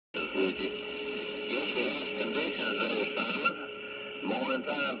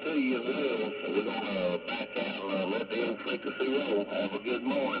morning time to you as well. So we're going to back out and let the old frequency roll. Have a good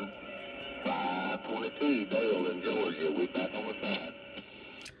morning. 522 Dale in Georgia. We back on the side.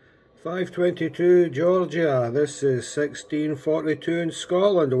 522 Georgia. This is 1642 in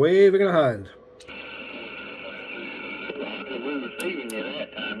Scotland. Waving a hand. We're receiving you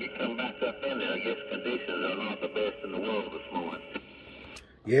that time. You come back up in there. I guess conditions are not the best in the world this morning.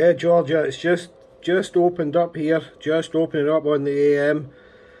 Yeah, Georgia, it's just opened up here. Just opening up on the AM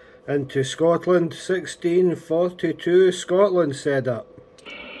into Scotland. 1642 Scotland set up.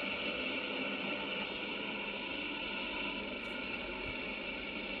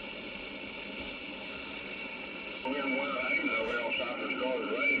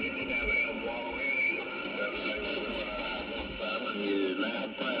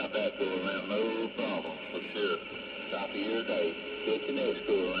 No problem, for sure. Top of your day. Get your next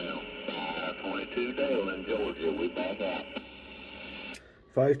go around. 522 Dale in Georgia. We back out.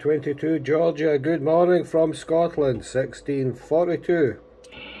 522 Georgia. Good morning from Scotland. 1642.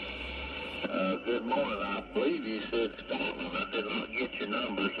 Good morning. I believe you said Scotland. I did not get your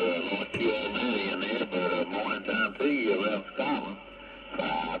numbers. Lost you already in there, but morning time to you around Scotland.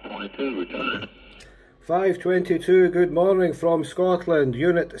 522 return. 522, good morning from Scotland,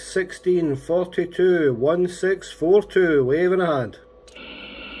 unit 1642, 1642, waving a hand.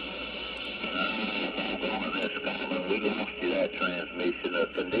 Scotland, we lost you that transmission. The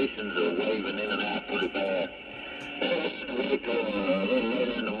conditions are waving in and out pretty bad. Wait till a little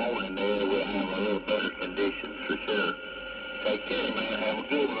later in the morning there, we'll have a little better conditions for sure. Take care, man. Have a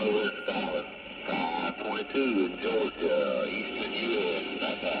good one over in Scotland. 522 in Georgia, eastern U.S.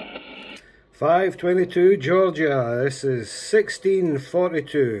 Back out. 522 Georgia, this is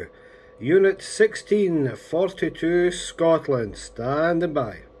 1642, unit 1642 Scotland, standing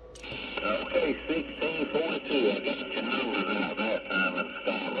by. Okay, 1642, I got your numbers out that time in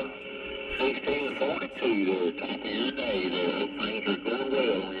Scotland. 1642 there, top of your day there, hope things are going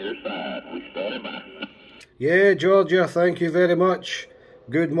well on your side. We stand by. Yeah, Georgia, thank you very much.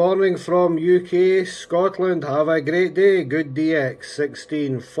 Good morning from UK, Scotland. Have a great day. Good DX,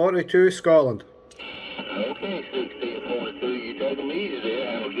 1642 Scotland. Okay, 1642. You take them easy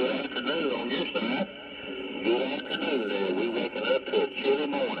there. Have a good afternoon on your side. Good afternoon there. We're waking up to a chilly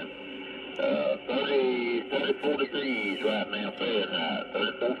morning. 34 degrees right now Fahrenheit.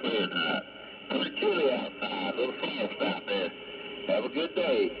 34 Fahrenheit. Pretty chilly outside. A little frost out there. Have a good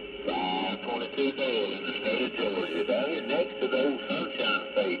day. 522 Dale in the state of Georgia. Down here next to the old Sunshine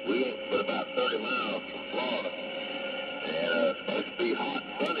State. We ain't but about 30 miles from Florida. And it's supposed to be hot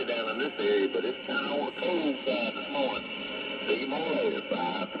and sunny down in this area, but it's kind of on the cold side this morning. See you more later.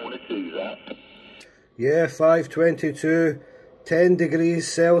 522's out. Yeah, 522. 10 degrees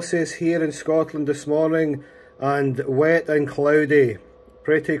Celsius here in Scotland this morning, and wet and cloudy.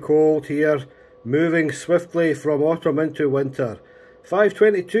 Pretty cold here, moving swiftly from autumn into winter.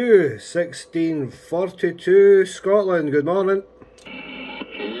 522, 1642 Scotland, good morning.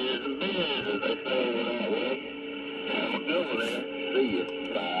 Cheers and beers, as they say that way. Have a good one there. See you.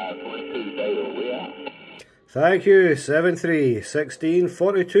 522 Dale, we out. Thank you, 73,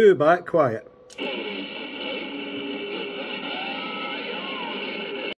 1642, back quiet.